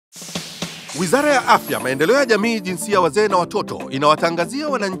Wizara ya Afya, Maendeleo ya Jamii, Jinsia, Wazee na Watoto inawatangazia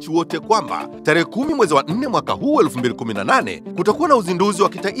wananchi wote kwamba tarehe 10 mwezi wa 4 mwaka huu 2018 kutakuwa na uzinduzi wa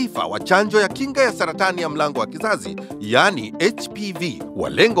kitaifa wa chanjo ya kinga ya saratani ya mlango wa kizazi, yani HPV.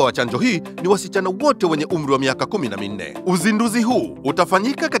 Walengo wa chanjo hii ni wasichana wote wenye umri wa miaka 14. Uzinduzi huu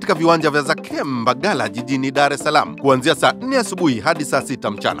utafanyika katika viwanja vya ZAKHIEM Mbagala jijini Dar es Salaam kuanzia saa 4 asubuhi hadi saa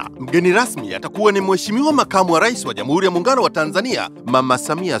 6 mchana. Mgeni rasmi atakuwa ni mheshimiwa makamu wa Rais wa Jamhuri ya Muungano wa Tanzania, Mama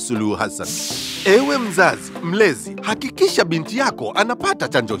Samia Suluhu Hassan. Ewe mzazi, mlezi, hakikisha binti yako anapata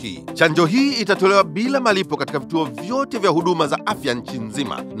chanjo hii. Chanjo hii itatolewa bila malipo katika vituo vyote vya huduma za afya nchi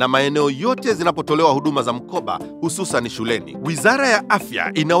nzima na maeneo yote zinapotolewa huduma za mkoba, hususan shuleni. Wizara ya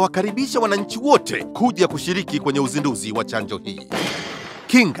Afya inawakaribisha wananchi wote kuja kushiriki kwenye uzinduzi wa chanjo hii.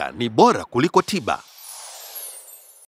 Kinga ni bora kuliko tiba.